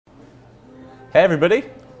Hey everybody,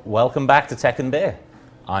 welcome back to Tech and Beer.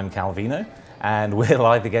 I'm Calvino, and we're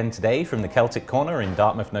live again today from the Celtic Corner in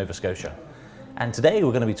Dartmouth, Nova Scotia. And today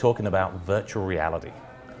we're going to be talking about virtual reality.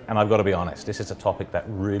 And I've got to be honest, this is a topic that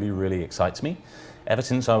really excites me. Ever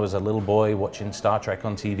since I was a little boy watching Star Trek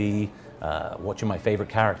on TV, watching my favorite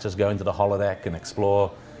characters go into the holodeck and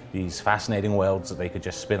explore these fascinating worlds that they could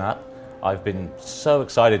just spin up, I've been so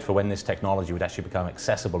excited for when this technology would actually become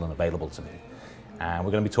accessible and available to me. And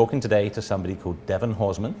we're going to be talking today to somebody called Devon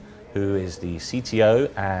Horsman, who is the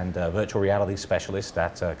CTO and virtual reality specialist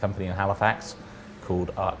at a company in Halifax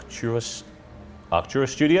called Arcturus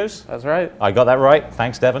Studios. That's right. I got that right.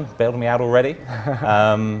 Thanks, Devon. Bailed me out already.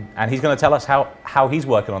 And he's going to tell us how he's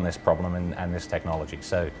working on this problem and this technology.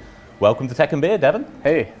 So welcome to Tech and Beer, Devon.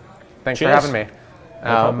 Hey, thanks Cheers. for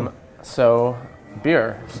having me. So,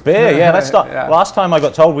 beer. Beer, yeah, let's start. Yeah. Last time I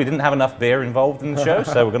got told we didn't have enough beer involved in the show,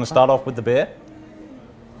 so we're going to start off with the beer.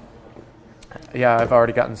 Yeah, I've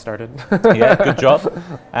already gotten started. Yeah, good job.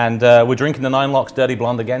 And we're drinking the Nine Locks Dirty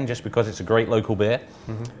Blonde again, just because it's a great local beer.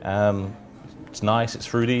 Mm-hmm. It's nice, it's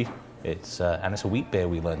fruity, and it's a wheat beer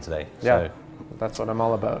we learned today. Yeah, so. That's what I'm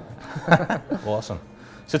all about. Awesome.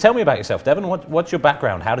 So tell me about yourself, Devon. What's your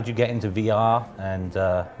background? How did you get into VR? And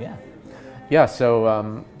Yeah,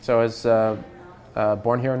 so I was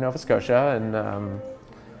born here in Nova Scotia and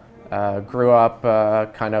grew up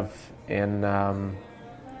kind of in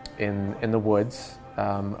the woods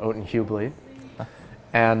out in Hubli.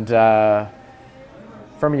 And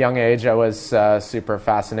from a young age, I was super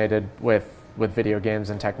fascinated with video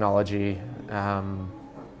games and technology. I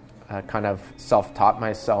kind of self-taught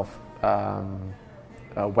myself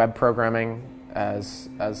web programming as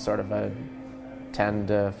sort of a 10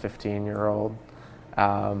 to 15-year-old,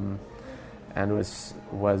 and was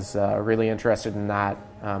really interested in that.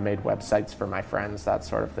 Made websites for my friends, that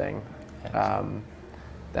sort of thing.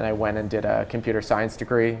 Then I went and did a computer science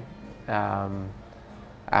degree.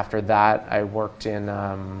 After that, I worked in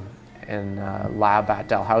a lab at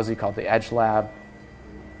Dalhousie called the Edge Lab,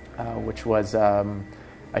 which was a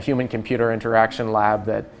human-computer interaction lab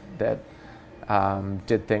that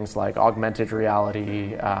did things like augmented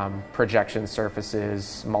reality, projection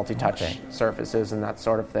surfaces, multi-touch surfaces, and that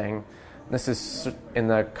sort of thing. This is in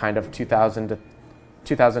the kind of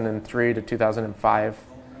 2003 to 2005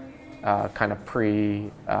 kind of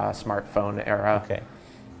pre-smartphone era. Okay.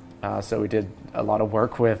 So we did a lot of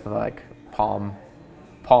work with like Palm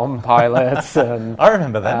Pilots and I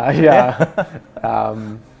remember that.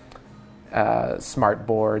 Smart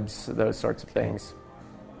boards, those sorts of things.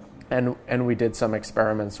 And we did some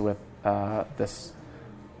experiments with these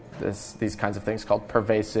kinds of things called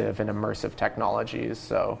pervasive and immersive technologies.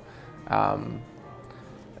 So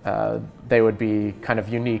they would be kind of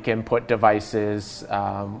unique input devices.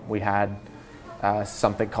 We had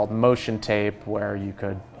something called motion tape, where you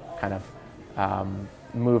could kind of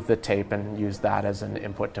move the tape and use that as an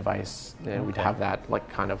input device. And we'd have that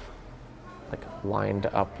kind of lined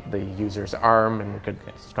up the user's arm, and we could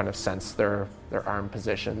kind of sense their arm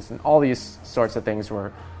positions. And all these sorts of things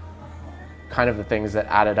were kind of the things that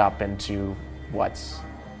added up into what's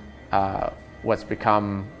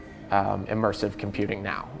become immersive computing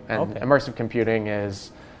now. And immersive computing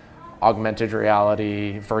is augmented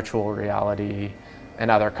reality, virtual reality,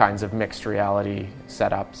 and other kinds of mixed reality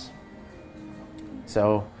setups.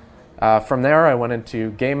 So from there, I went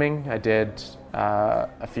into gaming. I did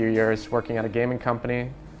a few years working at a gaming company,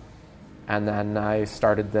 and then I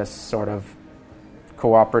started this sort of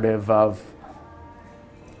cooperative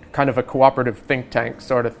think tank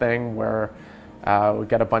sort of thing, where we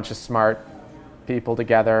get a bunch of smart people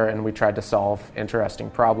together and we tried to solve interesting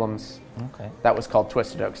problems. Okay. That was called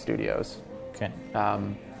Twisted Oak Studios. Okay.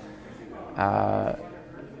 I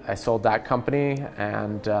sold that company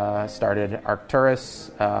and started Arcturus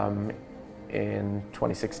in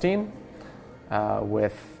 2016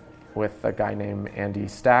 with a guy named Andy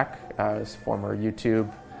Stack, who's a former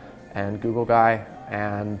YouTube and Google guy,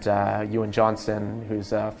 and Ewan Johnson,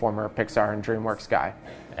 who's a former Pixar and DreamWorks guy.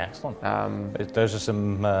 Excellent. Those are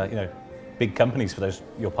some big companies for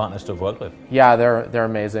your partners to have worked with. Yeah, they're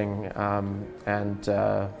amazing, and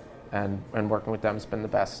working with them has been the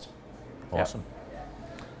best. Awesome. Yeah.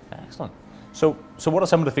 Excellent. So what are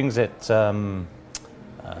some of the things that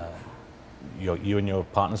you and your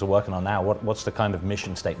partners are working on now? What's the kind of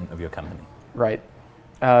mission statement of your company? Right.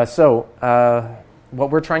 What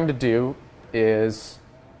we're trying to do is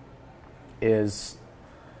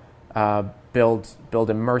build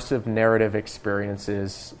immersive narrative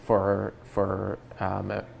experiences for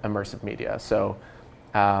immersive media. So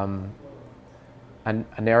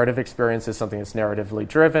a narrative experience is something that's narratively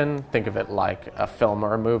driven. Think of it like a film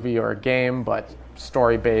or a movie or a game, but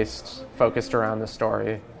story-based, focused around the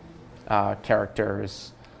story,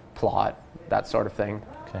 characters, plot, that sort of thing.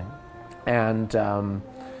 Okay. And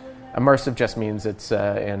immersive just means it's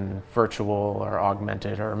in virtual or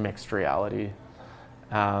augmented or mixed reality.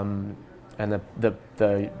 And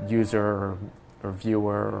the user or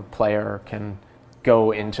viewer or player can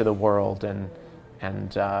go into the world and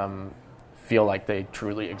feel like they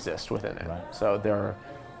truly exist within it. Right. So they're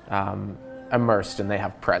immersed and they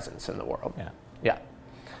have presence in the world. Yeah.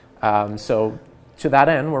 So to that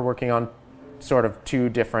end, we're working on sort of two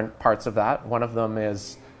different parts of that. One of them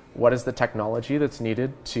is, what is the technology that's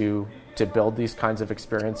needed to build these kinds of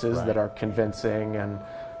experiences Right. that are convincing and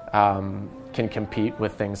can compete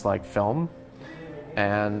with things like film?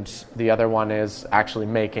 And the other one is actually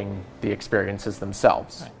making the experiences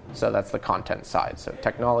themselves. Right. So that's the content side. So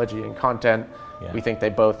technology and content, Yeah. we think they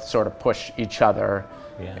both sort of push each other.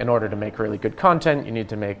 Yeah. In order to make really good content, you need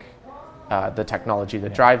to make the technology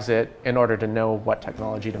that drives it. In order to know what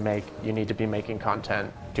technology to make, you need to be making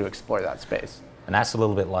content to explore that space. And that's a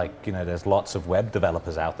little bit like, there's lots of web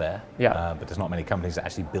developers out there, Yeah. but there's not many companies that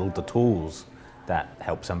actually build the tools that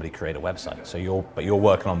help somebody create a website. So you're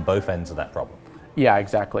working on both ends of that problem. Yeah,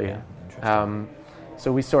 exactly. Yeah, interesting.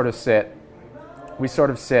 So we sort of sit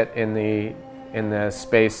in the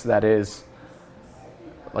space that is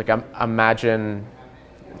like, imagine,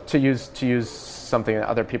 to use something that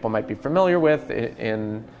other people might be familiar with.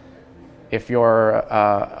 If you're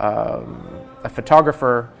a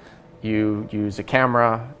photographer, you use a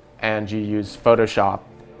camera and you use Photoshop.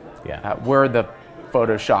 Yeah. We're the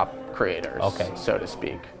Photoshop creators, Okay. so to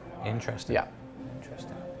speak. Interesting. Yeah.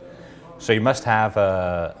 Interesting. So you must have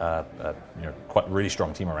a quite really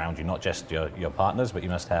strong team around you, not just your partners, but you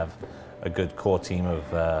must have a good core team of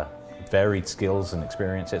varied skills and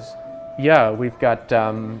experiences. Yeah, we've got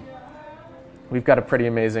a pretty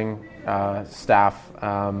amazing staff.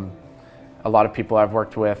 A lot of people I've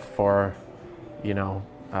worked with for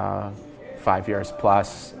 5 years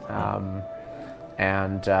plus,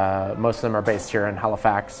 and most of them are based here in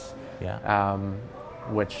Halifax. Yeah.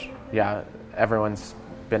 Which everyone's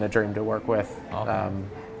been a dream to work with. Okay.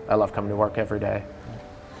 I love coming to work every day.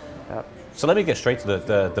 So let me get straight to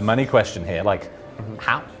the money question here. Like,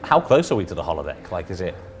 how close are we to the holodeck? Like, is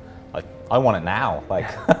it like I want it now? Like,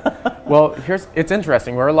 Well, it's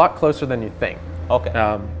interesting. We're a lot closer than you think.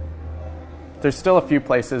 okay. There's still a few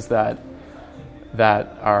places that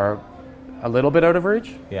are a little bit out of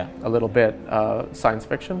reach, Yeah. a little bit science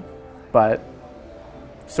fiction, but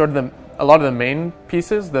sort of a lot of the main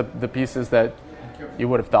pieces, the pieces that you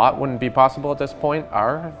would have thought wouldn't be possible at this point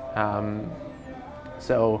are.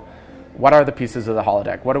 So what are the pieces of the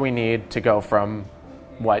holodeck? What do we need to go from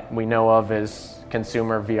what we know of as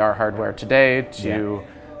consumer VR hardware today to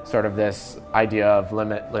sort of this idea of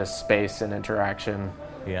limitless space and interaction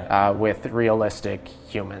with realistic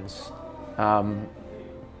humans? So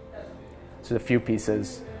the few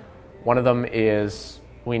pieces. One of them is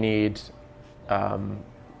we need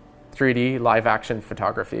 3D live action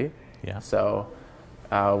photography. Yeah. So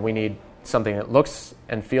we need something that looks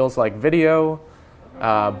and feels like video,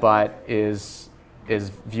 but is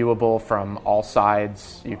viewable from all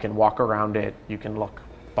sides. You can walk around it. You can look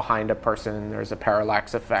behind a person. There's a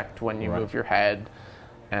parallax effect when you move your head,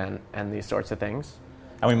 and these sorts of things.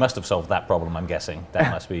 And we must have solved that problem, I'm guessing.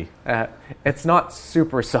 That must be... It's not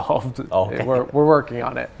super solved. Okay. We're working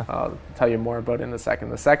on it. I'll tell you more about it in a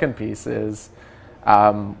second. The second piece is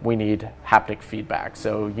we need haptic feedback.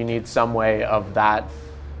 So you need some way of that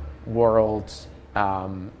world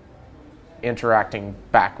interacting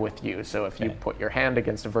back with you. So if you put your hand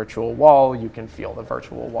against a virtual wall, you can feel the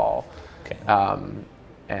virtual wall. Okay.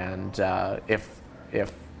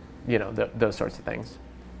 If those sorts of things.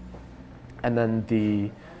 And then the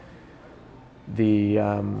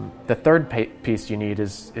third piece you need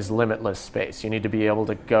is limitless space. You need to be able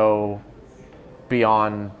to go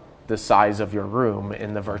beyond the size of your room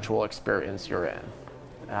in the virtual experience you're in.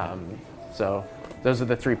 So those are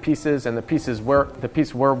the three pieces, and the piece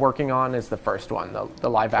we're working on is the first one, the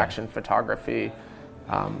live action photography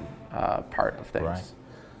part of things. Right.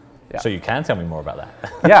 Yeah. So you can tell me more about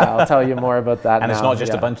that. Yeah, I'll tell you more about that. And now. it's not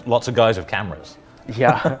just lots of guys with cameras.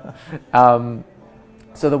 Yeah.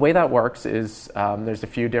 So the way that works is there's a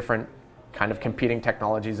few different kind of competing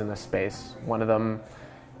technologies in this space. One of them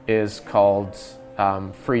is called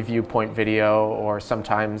free viewpoint video, or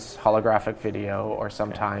sometimes holographic video, or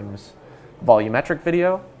sometimes volumetric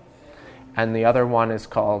video. And the other one is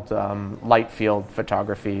called light field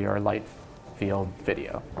photography or light field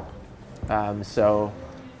video.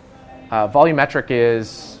 Volumetric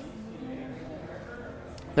is,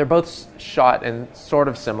 they're both shot in sort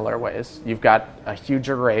of similar ways. You've got a huge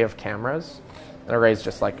array of cameras. An array is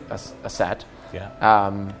just like a set.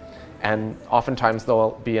 Yeah. And oftentimes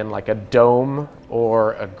they'll be in like a dome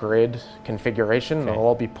or a grid configuration. Okay. They'll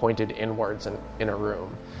all be pointed inwards in a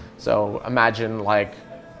room. So imagine like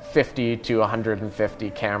 50 to 150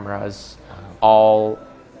 cameras, all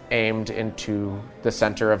aimed into the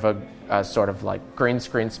center of a sort of like green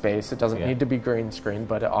screen space. It doesn't Yeah. need to be green screen,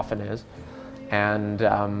 but it often is. And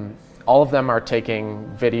all of them are taking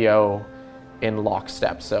video in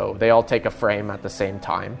lockstep. So they all take a frame at the same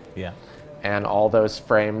time. Yeah. And all those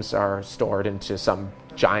frames are stored into some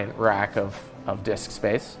giant rack of disk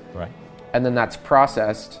space. Right. And then that's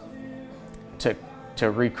processed to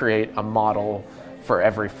recreate a model for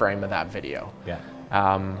every frame of that video. Yeah.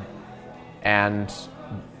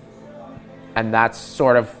 And that's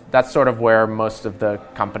sort of where most of the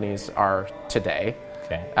companies are today.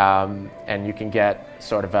 Okay. And you can get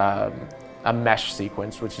sort of a mesh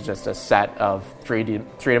sequence, which is just a set of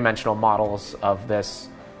three-dimensional models of this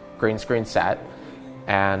green screen set,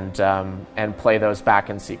 and play those back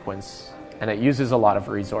in sequence. And it uses a lot of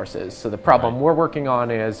resources. So the problem Right. we're working on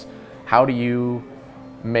is how do you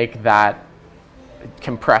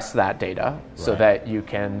compress that data so Right. that you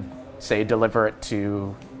can, say, deliver it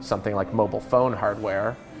to something like mobile phone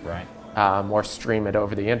hardware, Right. or stream it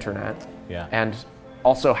over the internet. Yeah. And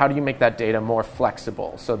also, how do you make that data more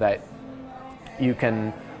flexible so that you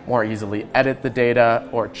can more easily edit the data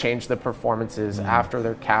or change the performances after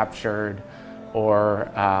they're captured, or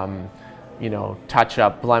touch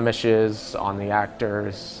up blemishes on the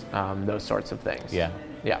actors, those sorts of things. Yeah.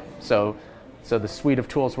 Yeah. So the suite of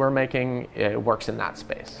tools we're making, it works in that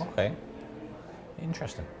space. Okay.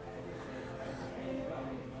 Interesting.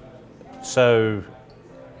 So,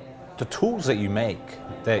 the tools that you make,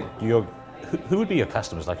 that who would be your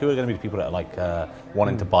customers? Like, who are going to be the people that are like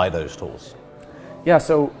wanting to buy those tools? Yeah.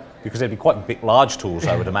 So Because they'd be quite big, large tools,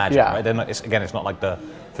 I would imagine. Yeah. Right? They're not, it's not like the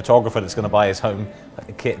photographer that's going to buy his home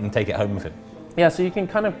kit and take it home with him. yeah. So you can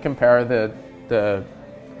kind of compare the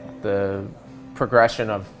progression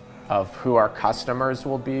of who our customers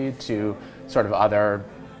will be to sort of other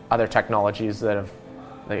technologies that have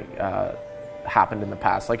happened in the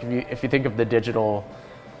past. Like if you think of the digital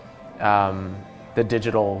camera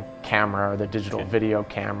or the digital video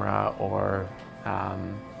camera, or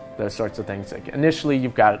those sorts of things. Like initially,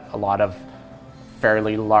 you've got a lot of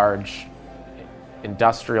fairly large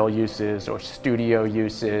industrial uses or studio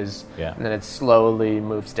uses, Yeah. and then it slowly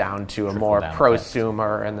moves down to a Trickle more down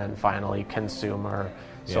prosumer and then finally consumer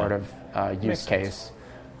sort Yeah. of Makes use sense. case.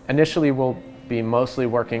 Initially, we'll be mostly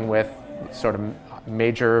working with sort of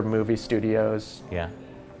major movie studios, Yeah.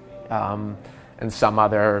 and some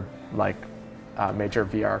other like major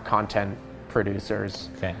VR content producers.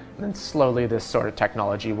 Okay. And then slowly this sort of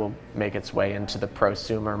technology will make its way into the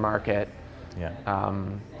prosumer market. Yeah.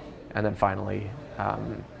 And then finally,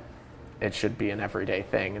 it should be an everyday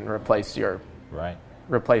thing and replace your Right.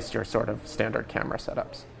 sort of standard camera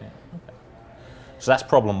setups. Yeah. Okay. So that's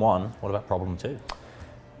problem one. What about problem two?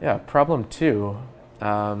 Yeah, problem two,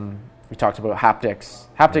 we talked about haptics.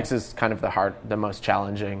 Haptics is kind of the most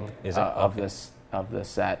challenging Is it? of Okay. this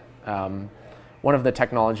set. One of the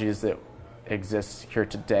technologies that exists here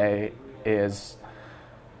today is,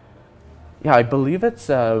 I believe it's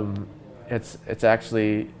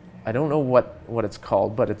actually, I don't know what it's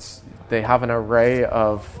called, but they have an array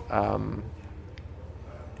of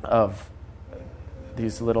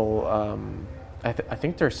these little, I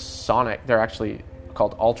think they're sonic. They're actually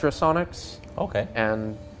called ultrasonics, Okay.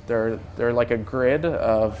 and they're like a grid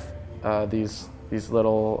of these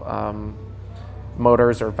little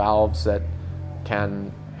motors or valves that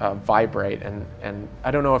can vibrate. And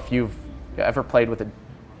I don't know if you've ever played with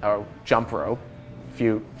a jump rope. If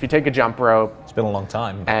you take a jump rope It's been a long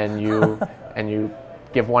time. and you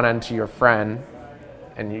give one end to your friend,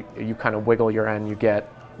 and you kind of wiggle your end, you get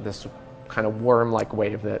this kind of worm-like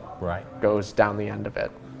wave that Right. goes down the end of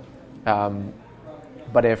it.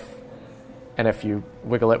 But if you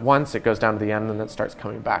wiggle it once, it goes down to the end and it starts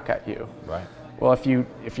coming back at you. Right. Well, if you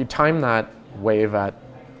time that wave at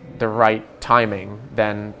the right timing,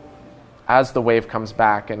 then as the wave comes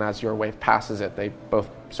back and as your wave passes it, they both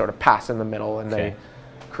sort of pass in the middle, and Okay. they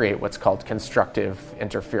create what's called constructive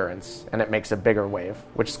interference, and it makes a bigger wave,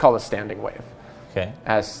 which is called a standing wave. Okay.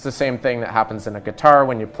 It's the same thing that happens in a guitar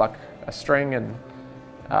when you pluck a string,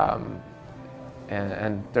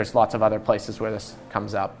 and there's lots of other places where this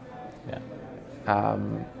comes up. Yeah.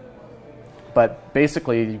 But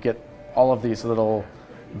basically, you get all of these little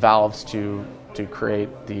valves to create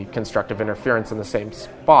the constructive interference in the same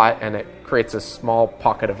spot, and it creates a small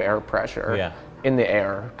pocket of air pressure in the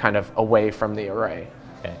air, kind of away from the array.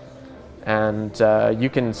 Okay. And you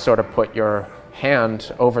can sort of put your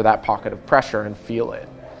hand over that pocket of pressure and feel it.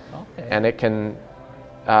 Okay. And it can,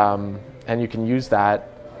 and you can use that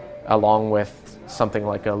along with something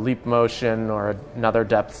like a leap motion or another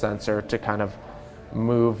depth sensor to kind of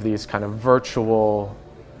move these kind of virtual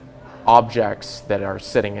objects that are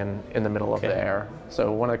sitting in the middle of the air.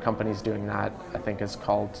 So one of the companies doing that, I think, is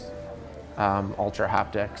called Ultra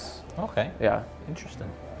Haptics. Okay. Yeah. Interesting.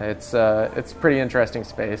 It's a pretty interesting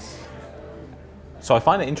space. So I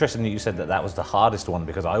find it interesting that you said that that was the hardest one,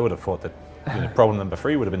 because I would have thought that problem number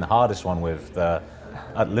 3 would have been the hardest one with the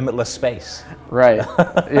limitless space. Right.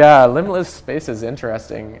 Yeah, limitless space is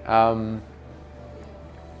interesting.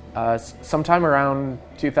 Sometime around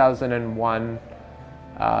 2001,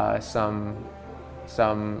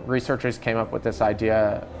 some researchers came up with this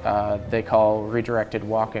idea they call redirected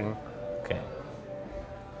walking. Okay.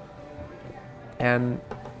 And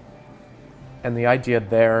the idea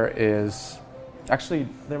there is, actually,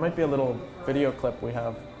 there might be a little video clip we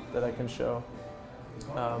have that I can show.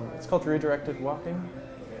 It's called redirected walking.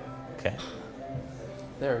 Okay.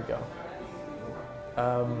 There we go.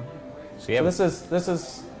 So this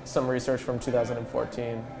is some research from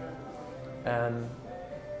 2014, and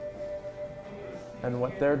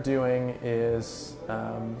what they're doing is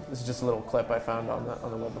this is just a little clip I found on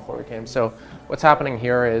the web before we came. So what's happening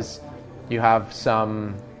here is you have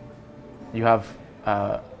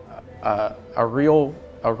a real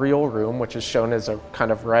room, which is shown as a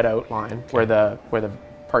kind of red outline, where the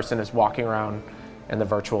person is walking around and the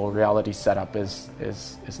virtual reality setup is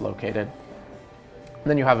located. And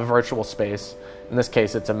then you have a virtual space. In this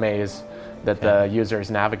case, it's a maze that the user is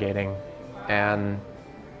navigating. And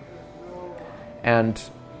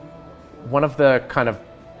one of the kind of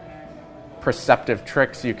perceptive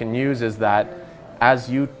tricks you can use is that as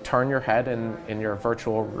you turn your head in your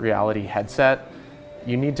virtual reality headset,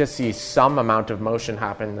 you need to see some amount of motion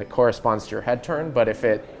happen that corresponds to your head turn. But if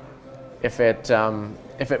it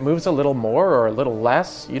moves a little more or a little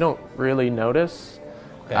less, you don't really notice.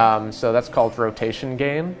 Okay. So that's called rotation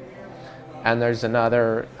gain. And there's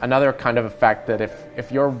another kind of effect that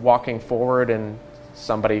if you're walking forward and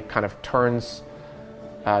somebody kind of turns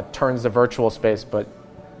the virtual space, but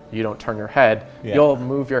you don't turn your head, you'll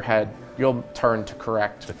move your head, you'll turn to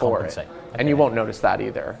correct for it. Okay. And you won't notice that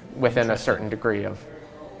either within a certain degree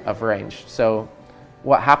of range. So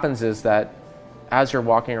what happens is that as you're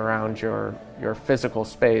walking around your physical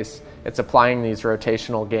space, it's applying these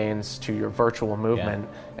rotational gains to your virtual movement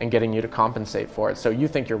and getting you to compensate for it. So you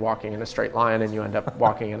think you're walking in a straight line and you end up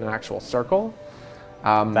walking in an actual circle.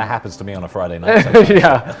 That happens to me on a Friday night.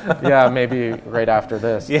 yeah, maybe right after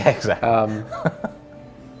this. Yeah, exactly.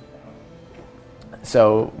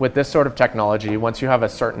 So with this sort of technology, once you have a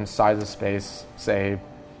certain size of space, say,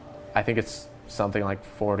 I think it's something like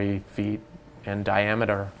 40 feet in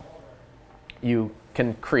diameter, you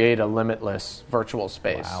can create a limitless virtual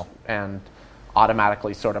space and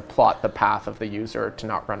automatically sort of plot the path of the user to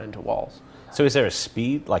not run into walls. So is there a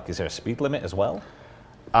speed limit as well?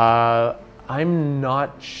 I'm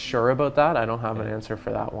not sure about that. I don't have an answer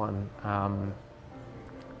for that one.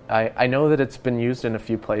 I know that it's been used in a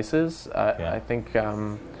few places. I think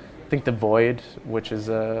the Void, which is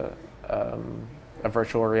a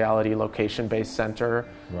virtual reality location-based center,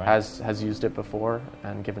 has used it before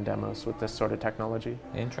and given demos with this sort of technology.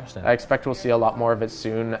 Interesting. I expect we'll see a lot more of it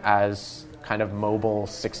soon as kind of mobile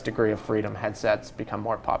 6 degree of freedom headsets become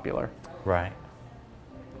more popular. Right.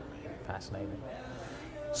 Fascinating.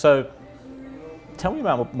 So, tell me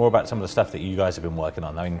more about some of the stuff that you guys have been working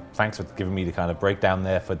on. I mean, thanks for giving me the kind of breakdown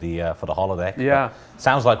there for the holodeck. Yeah. But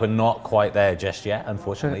sounds like we're not quite there just yet,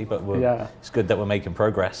 unfortunately, but it's good that we're making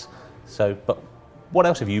progress. So, but what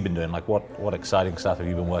else have you been doing? Like, what exciting stuff have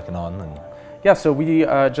you been working on? And yeah, so we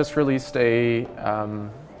just released a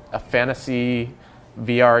fantasy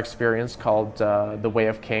VR experience called The Way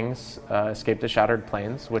of Kings: Escape the Shattered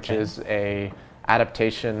Plains, which is a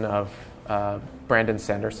adaptation of Brandon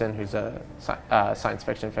Sanderson, who's a science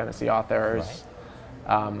fiction fantasy author's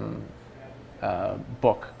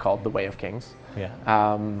book called The Way of Kings. Yeah.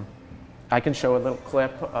 I can show a little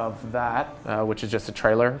clip of that, which is just a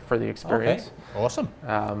trailer for the experience. Okay. Awesome.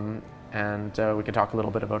 And we can talk a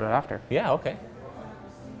little bit about it after. Yeah, okay.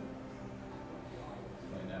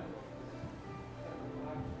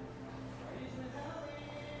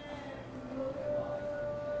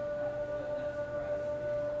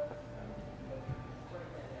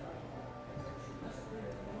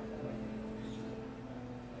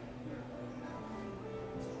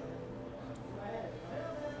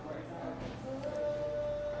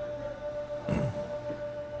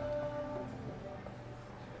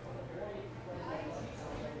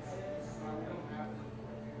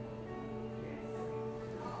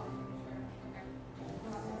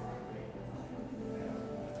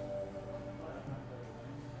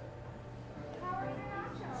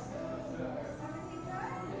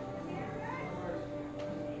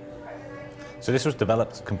 So this was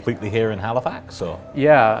developed completely here in Halifax, or?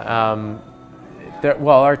 Yeah.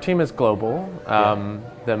 Well, our team is global.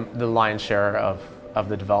 The lion's share of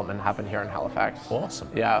the development happened here in Halifax. Awesome.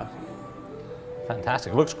 Yeah.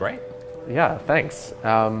 Fantastic. It looks great. Yeah, thanks.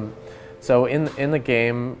 So in the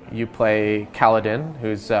game, you play Kaladin,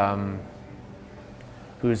 who's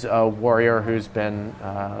a warrior who's been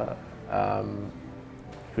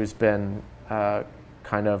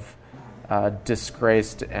kind of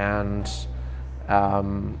disgraced and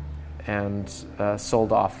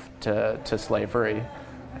sold off to slavery,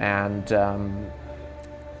 and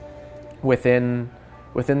within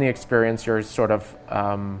the experience, you're sort of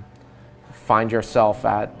find yourself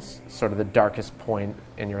at sort of the darkest point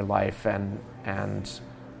in your life, and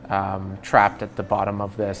trapped at the bottom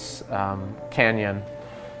of this canyon,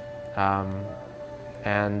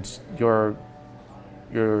 and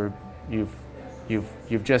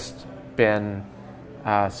you've just been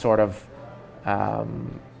sort of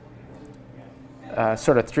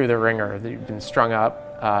through the ringer. You've been strung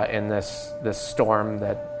up in this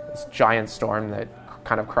giant storm that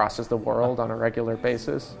kind of crosses the world on a regular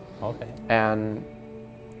basis. Okay. And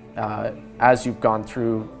as you've gone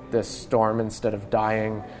through this storm, instead of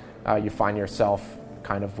dying, you find yourself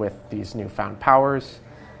kind of with these newfound powers,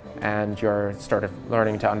 and you're sort of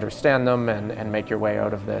learning to understand them and make your way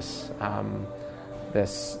out of this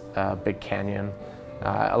big canyon.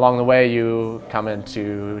 Along the way, you come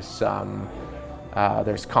into some.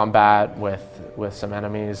 There's combat with some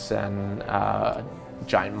enemies and a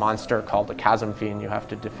giant monster called a chasm fiend you have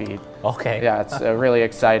to defeat. Okay. Yeah, it's a really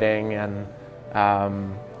exciting and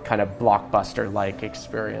kind of blockbuster-like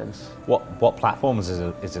experience. What platforms is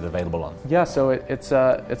it available on? Yeah, so it's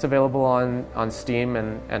available on Steam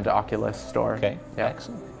and Oculus Store. Okay. Yeah.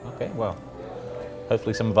 Excellent. Okay. Well,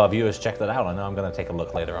 hopefully some of our viewers check that out. I know I'm going to take a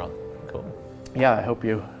look later on. Cool. Yeah, I hope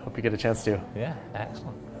you get a chance to. Yeah.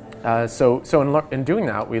 Excellent. So in doing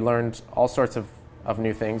that, we learned all sorts of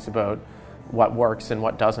new things about what works and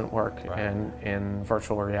what doesn't work in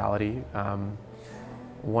virtual reality.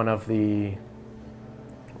 One of the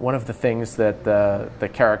things that the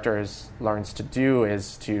characters learns to do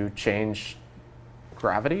is to change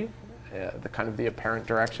gravity, the apparent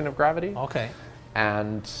direction of gravity. Okay.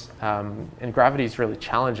 And gravity is really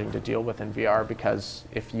challenging to deal with in VR, because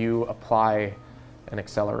if you apply an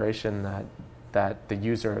acceleration that the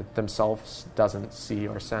user themselves doesn't see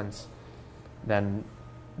or sense, then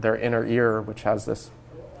their inner ear, which has this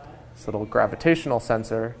little gravitational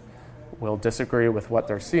sensor, will disagree with what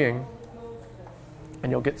they're seeing,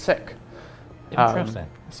 and you'll get sick. Interesting.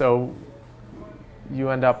 So you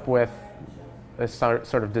end up with this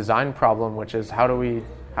sort of design problem, which is how do we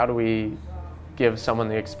give someone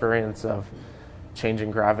the experience of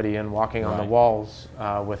changing gravity and walking on the walls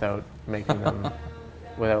without making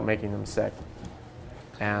them sick.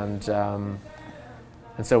 And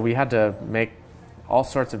so we had to make all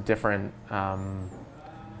sorts of different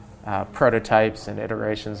prototypes and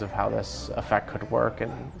iterations of how this effect could work,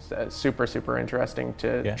 and it's super interesting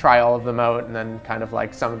to try all of them out, and then kind of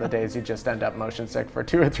like some of the days you just end up motion sick for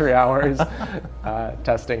 2 or 3 hours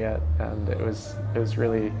testing it, and it was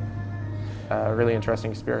really really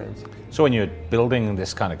interesting experience. So when you're building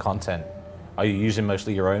this kind of content, are you using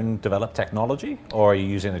mostly your own developed technology, or are you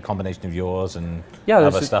using a combination of yours and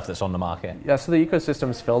other stuff that's on the market? Yeah, so the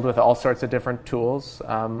ecosystem's filled with all sorts of different tools.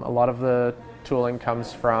 A lot of the tooling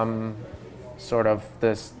comes from sort of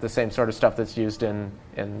the same sort of stuff that's used in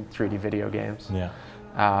 3D video games. Yeah.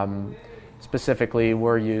 Specifically,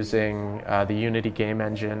 we're using the Unity game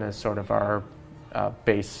engine as sort of our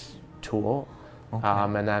base tool. Okay.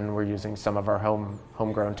 And then we're using some of our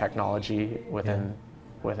homegrown technology within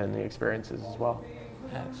the experiences as well.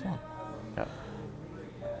 Excellent. Yeah.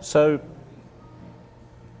 So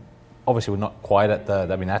obviously we're not quite at the.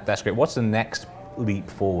 I mean that's great. What's the next leap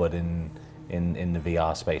forward in the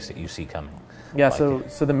VR space that you see coming? Yeah. So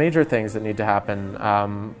the major things that need to happen.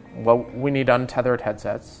 Well, we need untethered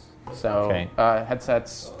headsets. So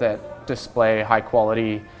headsets that display high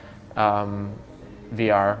quality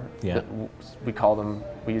VR. Yeah.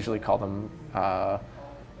 We usually call them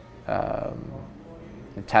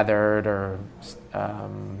tethered or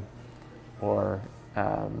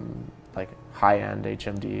like high-end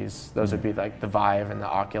HMDs. Those would be like the Vive and the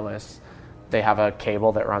Oculus. They have a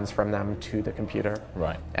cable that runs from them to the computer.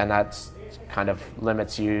 Right. And that's kind of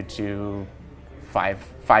limits you to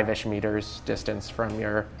five-ish meters distance from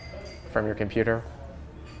your computer.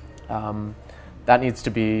 That needs to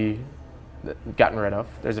be gotten rid of.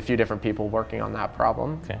 There's a few different people working on that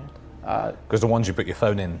problem. Okay. Because the ones you put your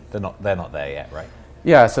phone in, they're not there yet, right?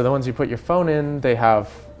 Yeah. So the ones you put your phone in, they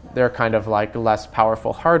have they're kind of like less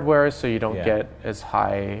powerful hardware, so you don't Yeah. get as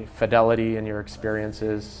high fidelity in your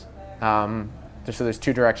experiences. So there's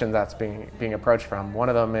two directions that's being approached from. One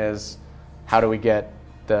of them is, how do we get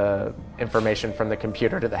the information from the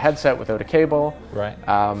computer to the headset without a cable? Right.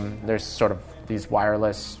 There's sort of these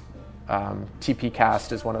wireless,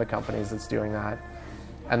 TPcast is one of the companies that's doing that.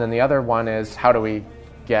 And then the other one is, how do we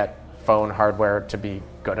get phone hardware to be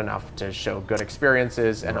good enough to show good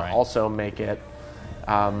experiences and Right. also make it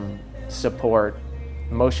support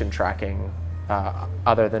motion tracking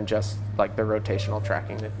other than just like the rotational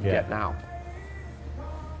tracking that you Yeah. get now.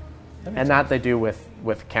 And that they do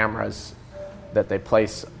with cameras that they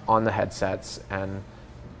place on the headsets, and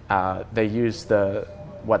they use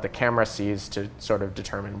what the camera sees to sort of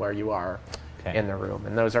determine where you are Okay. in the room.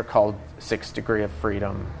 And those are called 6 Degree of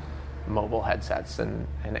Freedom mobile headsets. And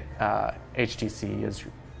HTC is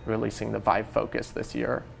releasing the Vive Focus this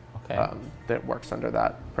year Okay. that works under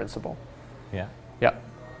that principle. Yeah. Yeah.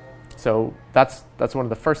 So that's one of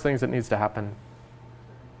the first things that needs to happen.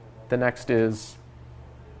 The next is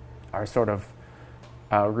our sort of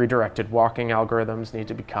redirected walking algorithms need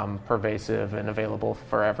to become pervasive and available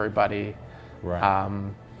for everybody. Right.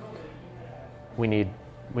 We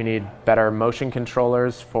need better motion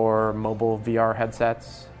controllers for mobile VR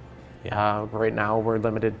headsets. Yeah. Right now we're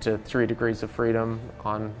limited to 3 degrees of freedom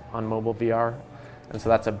on mobile VR, and so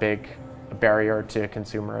that's a big barrier to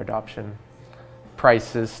consumer adoption.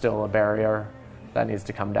 Price is still a barrier that needs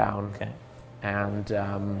to come down. Okay. And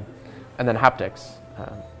then haptics.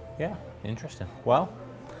 Yeah, interesting. Well,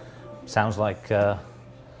 sounds like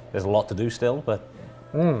there's a lot to do still, but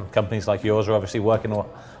companies like yours are obviously working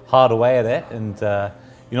hard away at it, and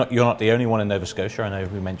you're not the only one in Nova Scotia. I know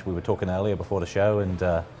we were talking earlier before the show, and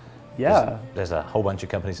there's a whole bunch of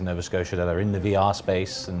companies in Nova Scotia that are in the VR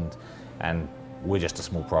space, and we're just a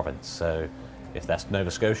small province. So if that's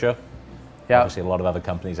Nova Scotia, obviously a lot of other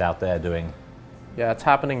companies out there doing. Yeah, it's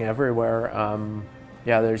happening everywhere.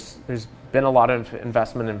 There's been a lot of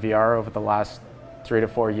investment in VR over the last 3 to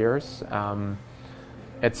 4 years.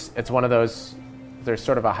 It's one of those. There's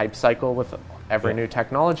sort of a hype cycle with every new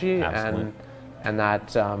technology, Absolutely. and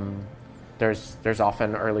that there's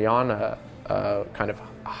often early on a kind of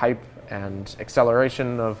hype and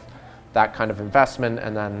acceleration of that kind of investment,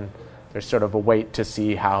 and then there's sort of a wait to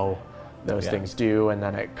see how those things do, and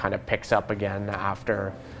then it kind of picks up again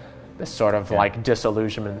after this sort of like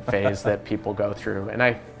disillusionment phase that people go through. And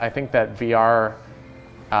I think that VR,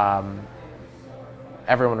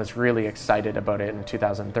 everyone was really excited about it in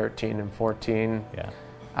 2013 and 14. Yeah.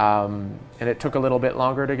 And it took a little bit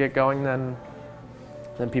longer to get going than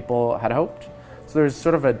people had hoped. So there's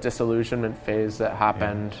sort of a disillusionment phase that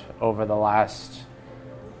happened over the last,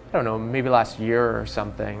 I don't know, maybe last year or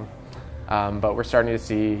something. But we're starting to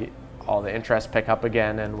see all the interest pick up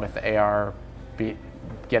again, and with AR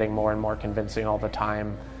getting more and more convincing all the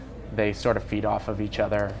time, they sort of feed off of each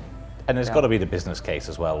other. And there's got to be the business case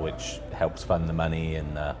as well, which helps fund the money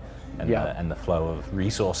and the flow of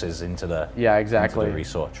resources into the exactly into the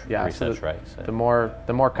research. Right. So. The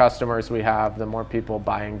more customers we have, the more people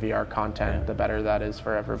buying VR content, the better that is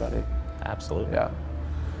for everybody. Absolutely. Yeah.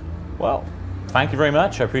 Well, thank you very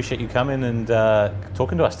much. I appreciate you coming and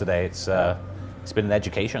talking to us today. It's been an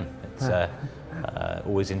education. It's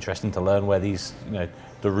always interesting to learn where these,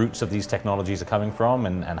 the roots of these technologies are coming from,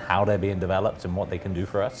 and how they're being developed and what they can do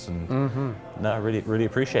for us. And no, I really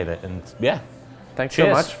appreciate it. And thanks cheers.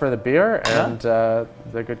 so much for the beer and the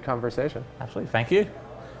good conversation. Absolutely. Thank you.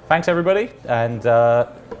 Thanks, everybody. And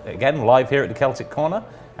again, live here at the Celtic Corner,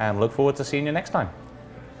 and look forward to seeing you next time.